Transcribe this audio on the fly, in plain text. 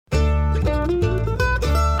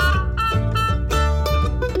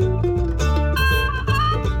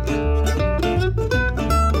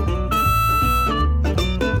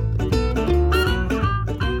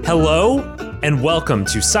Hello, and welcome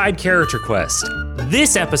to Side Character Quest.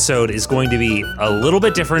 This episode is going to be a little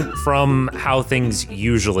bit different from how things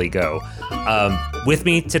usually go. With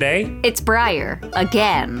me today... It's Briar,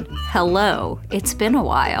 again. Hello. It's been a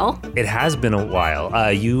while. It has been a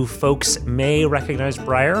while. You folks may recognize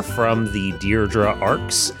Briar from the Deirdre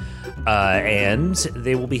arcs, and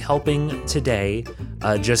they will be helping today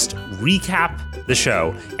just recap the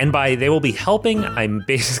show. And by they will be helping, I'm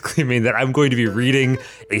basically mean that I'm going to be reading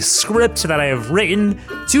a script that I have written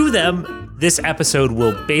to them. This episode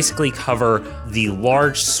will basically cover the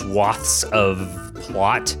large swaths of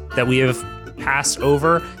plot that we have passed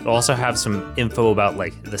over. It'll also have some info about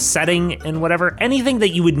like the setting and whatever, anything that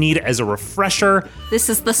you would need as a refresher. This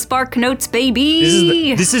is the Spark Notes,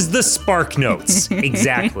 baby. This is the Spark Notes.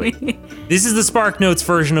 Exactly. This is the Spark Notes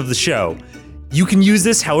version of the show. You can use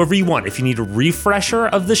this however you want. If you need a refresher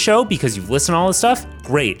of the show because you've listened to all this stuff,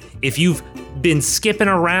 great. If you've been skipping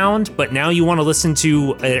around, but now you want to listen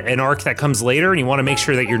to an arc that comes later and you want to make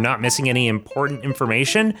sure that you're not missing any important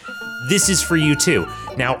information, this is for you too.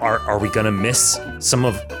 Now, are we going to miss some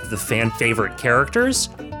of the fan favorite characters?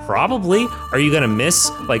 Probably. Are you going to miss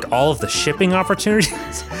like all of the shipping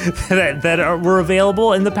opportunities that were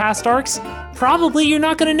available in the past arcs? Probably. You're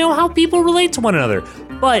not going to know how people relate to one another,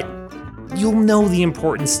 but you'll know the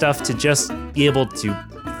important stuff to just be able to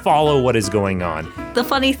follow what is going on. The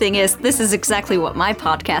funny thing is, this is exactly what my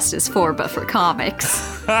podcast is for, but for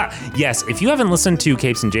comics. Yes, if you haven't listened to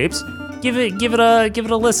Capes and Japes, give it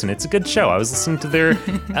a listen. It's a good show. I was listening to their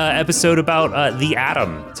episode about the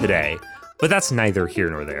Atom today, but that's neither here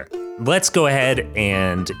nor there. Let's go ahead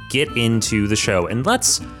and get into the show, and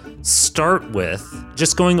let's start with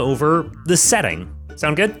just going over the setting.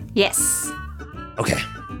 Sound good? Yes. Okay.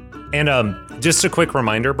 And just a quick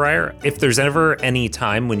reminder, Briar, if there's ever any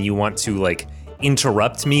time when you want to like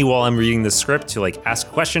interrupt me while I'm reading the script to like ask a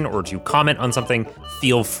question or to comment on something,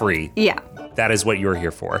 feel free. Yeah. That is what you're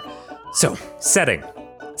here for. So, setting.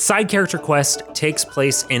 Side Character Quest takes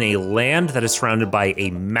place in a land that is surrounded by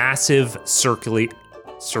a massive circular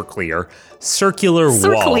wall.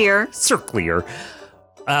 Circular.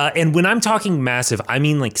 And when I'm talking massive, I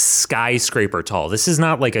mean like skyscraper tall. This is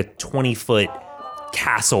not like a 20-foot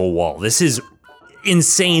castle wall. This is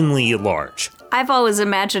insanely large. I've always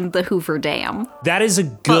imagined the Hoover Dam. That is a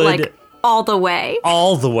good... But like all the way.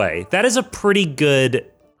 All the way. That is a pretty good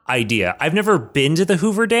idea. I've never been to the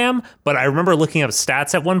Hoover Dam, but I remember looking up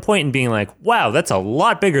stats at one point and being like, wow, that's a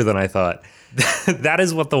lot bigger than I thought. That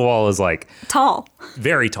is what the wall is like. Tall.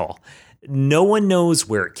 Very tall. No one knows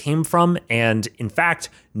where it came from, and in fact,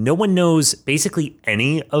 no one knows basically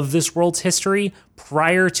any of this world's history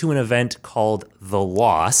prior to an event called the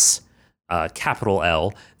Loss, capital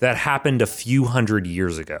L, that happened a few hundred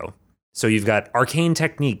years ago. So you've got arcane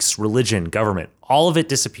techniques, religion, government, all of it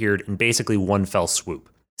disappeared in basically one fell swoop.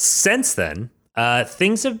 Since then,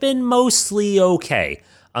 things have been mostly okay.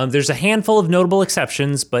 There's a handful of notable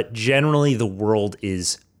exceptions, but generally the world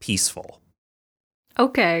is peaceful.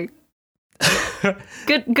 Okay.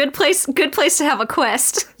 Good place to have a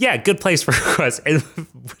quest. Yeah, good place for a quest. And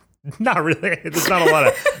not really. There's not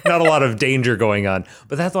a lot of danger going on.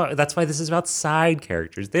 But that's why this is about side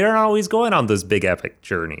characters. They aren't always going on those big epic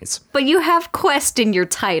journeys. But you have quest in your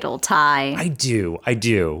title, Ty. I do.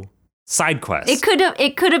 Side quest.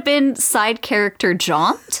 It could have been side character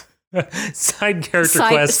jaunt. Side character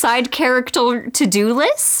quest. Side character to-do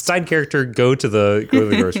list. Side character go to the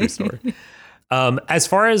grocery store. As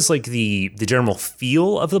far as like the general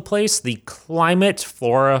feel of the place, the climate,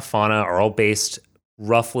 flora, fauna are all based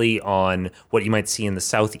roughly on what you might see in the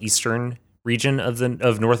southeastern region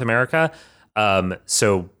of North America.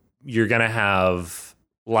 So you're gonna have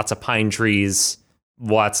lots of pine trees,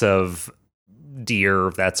 lots of deer,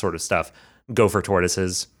 that sort of stuff, gopher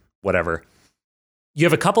tortoises, whatever. You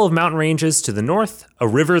have a couple of mountain ranges to the north, a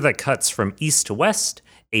river that cuts from east to west,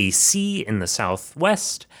 a sea in the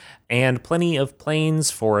southwest, and plenty of plains,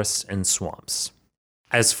 forests, and swamps.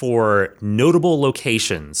 As for notable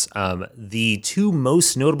locations, the two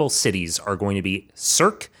most notable cities are going to be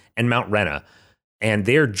Cirque and Mount Rena, and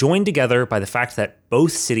they're joined together by the fact that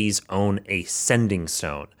both cities own a sending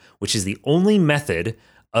stone, which is the only method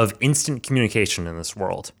of instant communication in this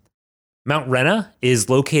world. Mount Rena is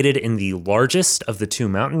located in the largest of the two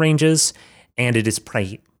mountain ranges, and it is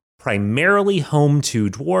primarily home to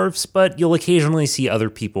dwarves, but you'll occasionally see other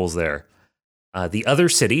peoples there. The other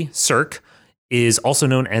city, Cirque, is also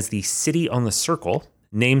known as the City on the Circle,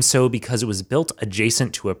 named so because it was built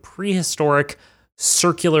adjacent to a prehistoric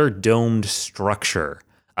circular domed structure.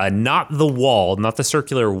 Not the wall, not the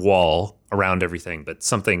circular wall around everything, but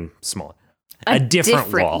something small. A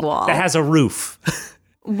different wall that has a roof.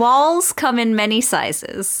 Walls come in many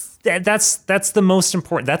sizes. That's the most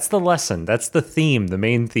important. That's the lesson. That's the theme, the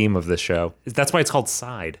main theme of the show. That's why it's called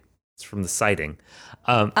Side. It's from the siding.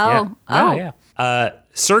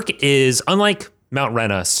 Cirque is, unlike Mount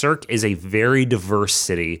Rena, Cirque is a very diverse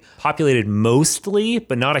city, populated mostly,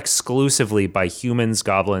 but not exclusively, by humans,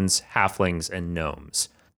 goblins, halflings, and gnomes.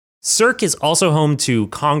 Cirque is also home to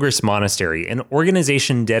Congress Monastery, an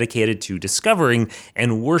organization dedicated to discovering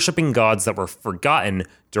and worshiping gods that were forgotten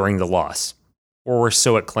during the loss. Or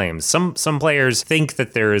so it claims. Some players think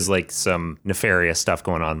that there is like some nefarious stuff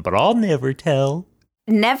going on, but I'll never tell.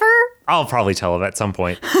 Never? I'll probably tell at some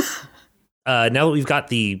point. Now that we've got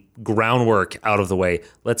the groundwork out of the way,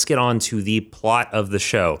 let's get on to the plot of the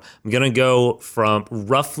show. I'm going to go from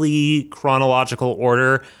roughly chronological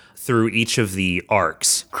order through each of the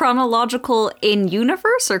arcs. Chronological in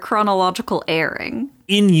universe or chronological airing?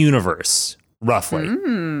 In universe, roughly.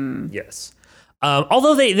 Yes.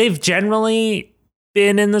 Although they've generally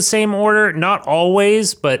been in the same order, not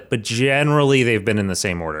always, but generally they've been in the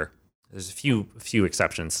same order. There's a few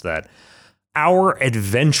exceptions to that. Our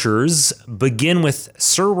adventures begin with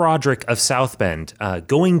Sir Roderick of South Bend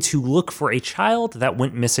going to look for a child that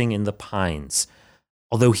went missing in the Pines.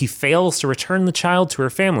 Although he fails to return the child to her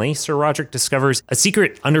family, Sir Roderick discovers a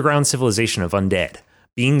secret underground civilization of undead,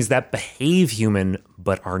 beings that behave human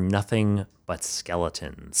but are nothing but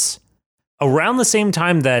skeletons. Around the same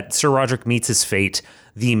time that Sir Roderick meets his fate,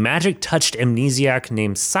 the magic-touched amnesiac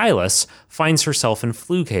named Silas finds herself in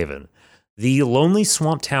Flughaven. The lonely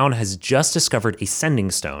swamp town has just discovered a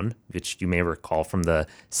sending stone, which you may recall from the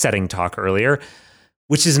setting talk earlier,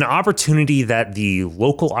 which is an opportunity that the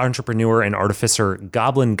local entrepreneur and artificer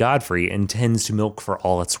Goblin Godfrey intends to milk for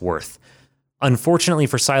all it's worth. Unfortunately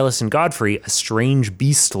for Silas and Godfrey, a strange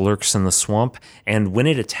beast lurks in the swamp, and when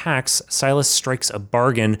it attacks, Silas strikes a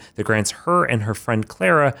bargain that grants her and her friend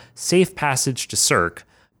Clara safe passage to Cirque,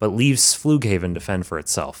 but leaves Flughaven to fend for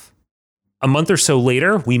itself. A month or so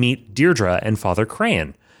later, we meet Deirdre and Father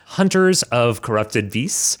Crayon, hunters of corrupted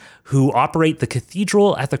beasts who operate the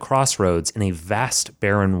cathedral at the crossroads in a vast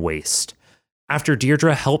barren waste. After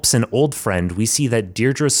Deirdre helps an old friend, we see that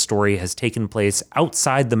Deirdre's story has taken place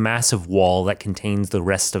outside the massive wall that contains the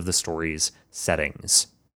rest of the story's settings.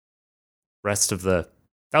 That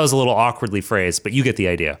was a little awkwardly phrased, but you get the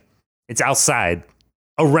idea. It's outside.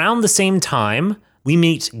 Around the same time, we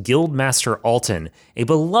meet Guildmaster Alton, a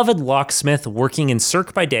beloved locksmith working in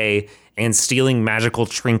Cirque by day and stealing magical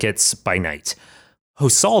trinkets by night.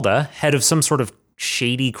 Hosalda, head of some sort of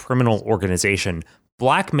shady criminal organization,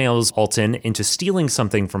 blackmails Alton into stealing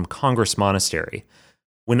something from Congress Monastery.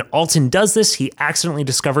 When Alton does this, he accidentally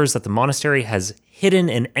discovers that the monastery has hidden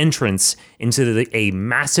an entrance into a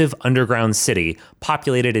massive underground city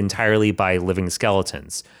populated entirely by living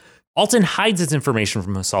skeletons. Alton hides his information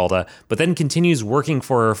from Hosalda, but then continues working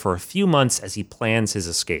for her for a few months as he plans his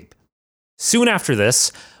escape. Soon after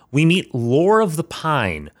this, we meet Lore of the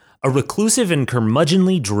Pine, a reclusive and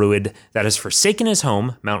curmudgeonly druid that has forsaken his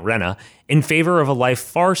home, Mount Rena, in favor of a life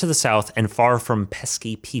far to the south and far from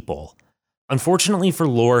pesky people. Unfortunately for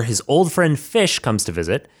Lore, his old friend Fish comes to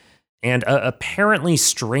visit, and apparently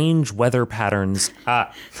strange weather patterns...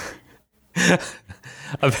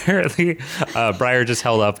 Apparently, Briar just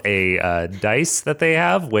held up a dice that they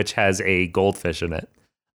have, which has a goldfish in it.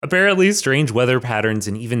 Apparently, strange weather patterns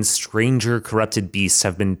and even stranger corrupted beasts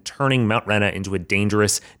have been turning Mount Rena into a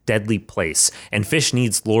dangerous, deadly place, and Fish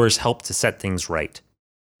needs Lore's help to set things right.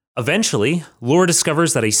 Eventually, Lore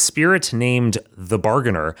discovers that a spirit named the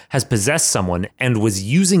Bargainer has possessed someone and was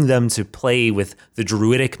using them to play with the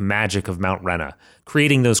druidic magic of Mount Rena,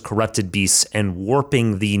 creating those corrupted beasts and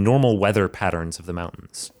warping the normal weather patterns of the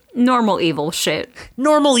mountains. Normal evil shit.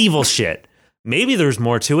 Normal evil shit. Maybe there's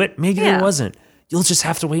more to it. Maybe there wasn't. You'll just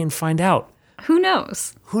have to wait and find out. Who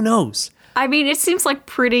knows? Who knows? I mean, it seems like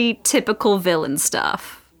pretty typical villain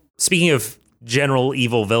stuff. Speaking of general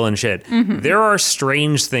evil villain shit, there are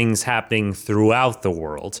strange things happening throughout the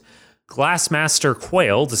world. Glassmaster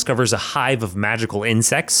Quail discovers a hive of magical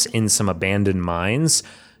insects in some abandoned mines.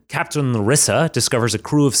 Captain Larissa discovers a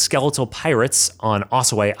crew of skeletal pirates on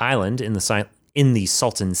Ossaway Island in the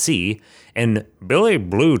Salton Sea, and Billy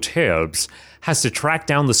Blue Tibbs has to track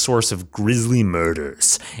down the source of grisly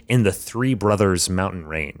murders in the Three Brothers mountain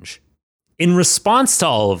range. In response to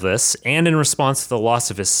all of this, and in response to the loss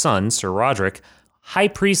of his son, Sir Roderick, High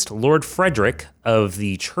Priest Lord Frederick of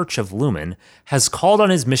the Church of Lumen has called on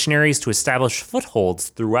his missionaries to establish footholds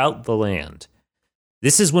throughout the land.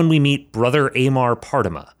 This is when we meet Brother Amar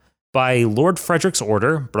Partima. By Lord Frederick's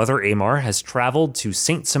order, Brother Amar has traveled to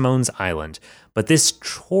St. Simone's Island, but this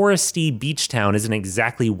touristy beach town isn't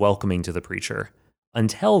exactly welcoming to the preacher.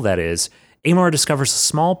 Until, that is, Amar discovers a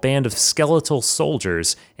small band of skeletal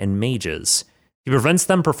soldiers and mages. He prevents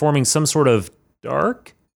them performing some sort of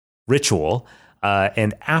dark ritual,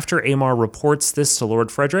 and after Amar reports this to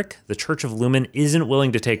Lord Frederick, the Church of Lumen isn't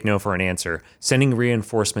willing to take no for an answer, sending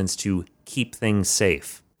reinforcements to keep things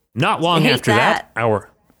safe. Not long after that,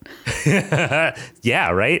 yeah,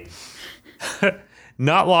 right?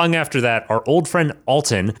 Not long after that, our old friend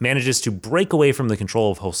Alton manages to break away from the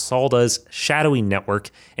control of Hosalda's shadowy network,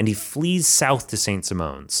 and he flees south to St.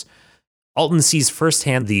 Simone's. Alton sees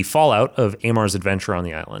firsthand the fallout of Amar's adventure on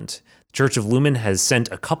the island. The Church of Lumen has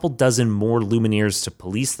sent a couple dozen more Lumineers to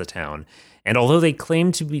police the town, and although they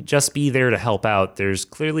claim to just be there to help out, there's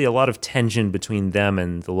clearly a lot of tension between them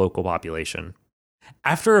and the local population.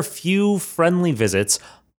 After a few friendly visits,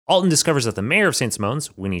 Alton discovers that the mayor of St.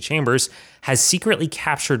 Simone's, Winnie Chambers, has secretly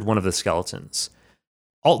captured one of the skeletons.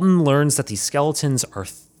 Alton learns that these skeletons are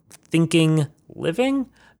thinking, living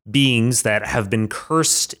beings that have been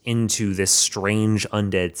cursed into this strange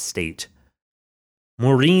undead state.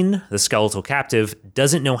 Maureen, the skeletal captive,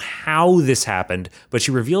 doesn't know how this happened, but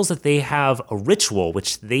she reveals that they have a ritual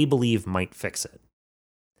which they believe might fix it.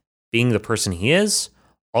 Being the person he is,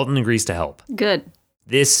 Alton agrees to help. Good.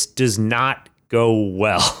 This does not go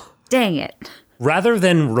well. Dang it. Rather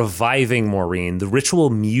than reviving Maureen, the ritual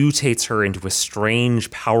mutates her into a strange,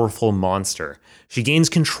 powerful monster. She gains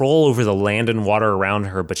control over the land and water around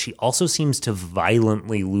her, but she also seems to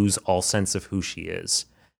violently lose all sense of who she is.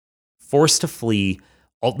 Forced to flee,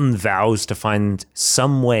 Alton vows to find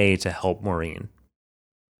some way to help Maureen.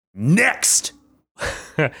 Next!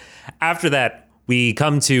 After that, we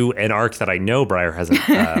come to an arc that I know Briar hasn't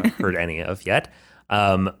heard any of yet.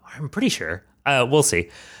 I'm pretty sure. We'll see.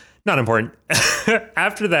 Not important.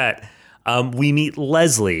 After that, we meet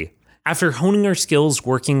Leslie. After honing her skills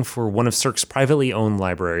working for one of Cirque's privately owned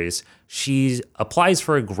libraries, she applies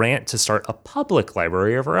for a grant to start a public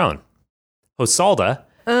library of her own. Hosalda,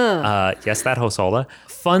 yes, that Hosalda,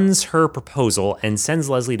 funds her proposal and sends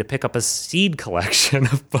Leslie to pick up a seed collection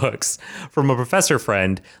of books from a professor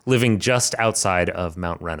friend living just outside of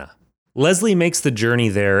Mount Rena. Leslie makes the journey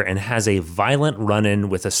there and has a violent run-in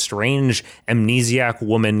with a strange amnesiac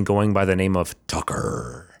woman going by the name of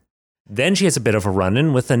Tucker. Then she has a bit of a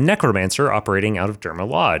run-in with a necromancer operating out of Derma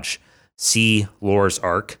Lodge. See Lore's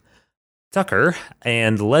arc. Tucker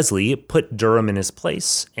and Leslie put Durham in his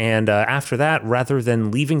place, and after that, rather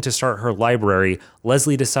than leaving to start her library,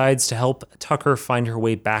 Leslie decides to help Tucker find her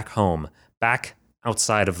way back home, back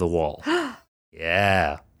outside of the wall.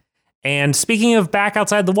 Yeah. And speaking of back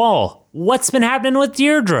outside the wall, what's been happening with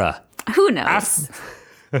Deirdre? Who knows?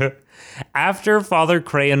 After Father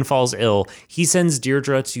Crayon falls ill, he sends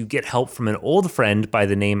Deirdre to get help from an old friend by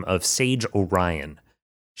the name of Sage Orion.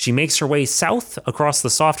 She makes her way south across the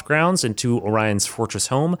soft grounds into Orion's fortress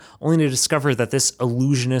home, only to discover that this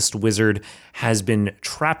illusionist wizard has been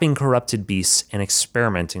trapping corrupted beasts and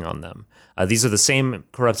experimenting on them. These are the same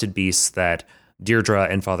corrupted beasts that Deirdre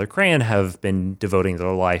and Father Crayon have been devoting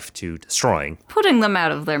their life to destroying. Putting them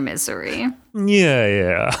out of their misery.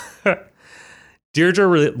 Yeah.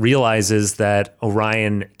 Deirdre realizes that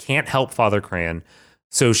Orion can't help Father Crayon,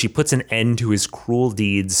 so she puts an end to his cruel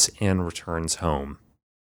deeds and returns home.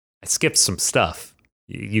 I skipped some stuff.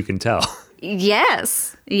 You can tell.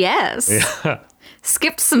 Yes. Yeah.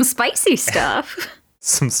 Skipped some spicy stuff.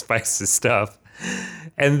 Some spicy stuff.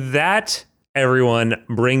 And that, everyone,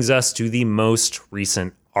 brings us to the most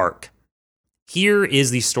recent arc. Here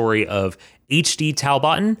is the story of H.D.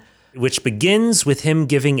 Talbotton, which begins with him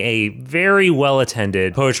giving a very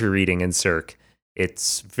well-attended poetry reading in Cirque.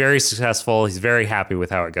 It's very successful. He's very happy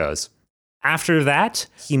with how it goes. After that,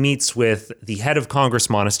 he meets with the head of Congress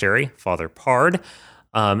Monastery, Father Pard,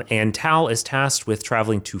 and Tal is tasked with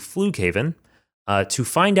traveling to Flughaven to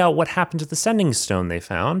find out what happened to the sending stone they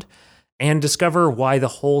found and discover why the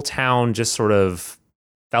whole town just sort of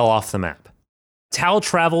fell off the map. Tal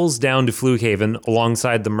travels down to Flughaven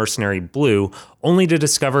alongside the mercenary Blue, only to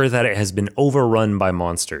discover that it has been overrun by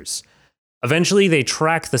monsters. Eventually, they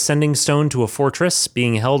track the sending stone to a fortress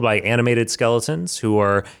being held by animated skeletons who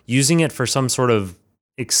are using it for some sort of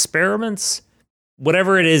experiments.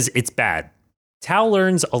 Whatever it is, it's bad. Tal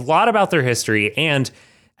learns a lot about their history, and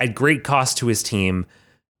at great cost to his team,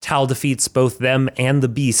 Tal defeats both them and the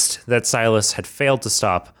beast that Silas had failed to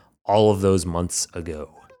stop all of those months ago.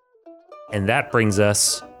 And that brings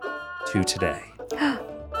us to today.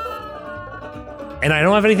 And I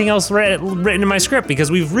don't have anything else written in my script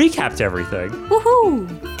because we've recapped everything.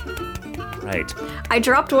 Woohoo! Right. I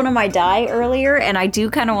dropped one of my die earlier, and I do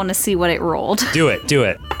kind of want to see what it rolled. Do it.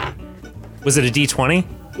 Was it a D20?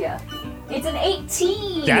 Yeah. It's an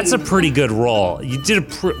 18! That's a pretty good roll. We did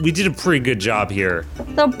a pretty good job here.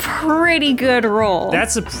 It's a pretty good roll.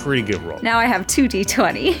 That's a pretty good roll. Now I have 2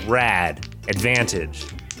 D20. Rad. Advantage.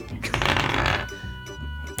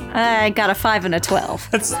 I got a 5 and a 12.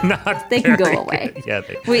 That's not They can very go away. good. Yeah,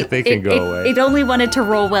 they can go away. It only wanted to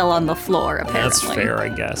roll well on the floor, apparently. That's fair, I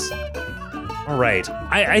guess. All right.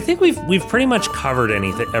 I think we've pretty much covered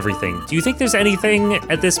everything. Do you think there's anything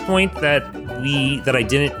at this point that I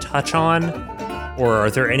didn't touch on, or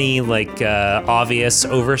are there any obvious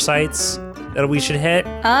oversights that we should hit?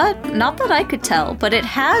 Not that I could tell, but it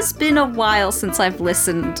has been a while since I've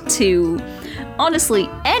listened to, honestly,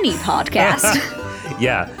 any podcast.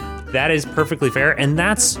 Yeah, that is perfectly fair, and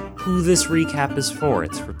that's who this recap is for.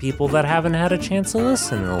 It's for people that haven't had a chance to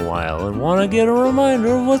listen in a while and want to get a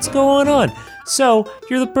reminder of what's going on. So,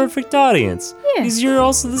 you're the perfect audience. Yeah. Because you're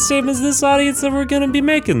also the same as this audience that we're going to be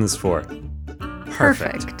making this for.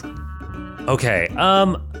 Perfect. Okay,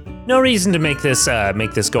 no reason to make this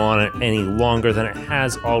go on any longer than it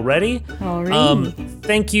has already.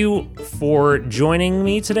 Thank you for joining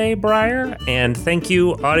me today, Briar, and thank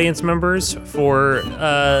you, audience members, for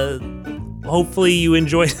hopefully you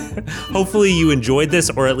enjoyed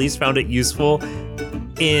this, or at least found it useful.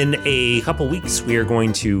 In a couple weeks, we are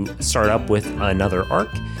going to start up with another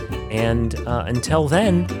arc, and until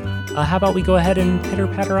then, how about we go ahead and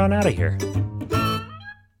pitter-patter on out of here?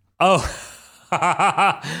 Oh.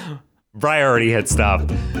 Briar already hit stop. All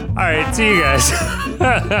right, see you guys.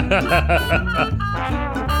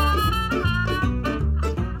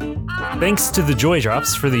 Thanks to the Joy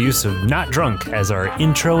Drops for the use of Not Drunk as our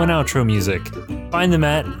intro and outro music. Find them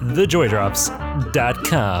at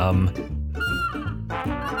thejordrops.com.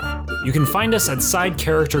 You can find us at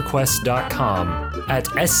sidecharacterquest.com, at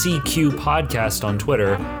SCQ Podcast on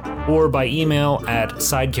Twitter, or by email at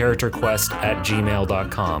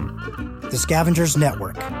sidecharacterquest@gmail.com. The Scavengers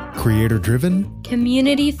Network. Creator-driven,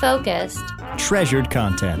 community-focused, treasured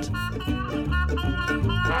content.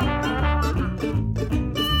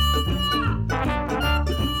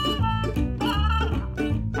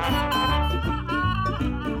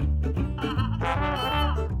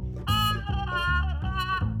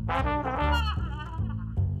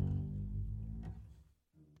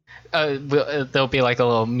 There'll be like a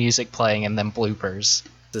little music playing and then bloopers.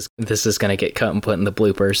 This is gonna get cut and put in the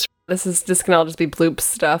bloopers. This is just gonna all just be bloop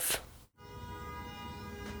stuff.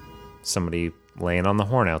 Somebody laying on the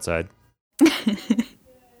horn outside.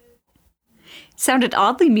 Sounded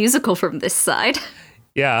oddly musical from this side.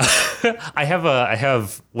 Yeah, I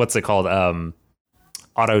have what's it called?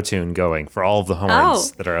 Auto-tune going for all of the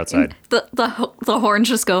horns that are outside. The horns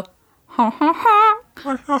just go. Ha ha ha.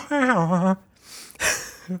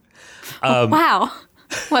 Wow,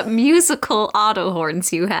 what musical auto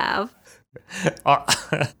horns you have.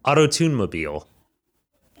 Auto-tune-mobile.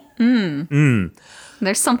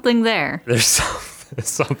 There's something there. There's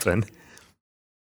something.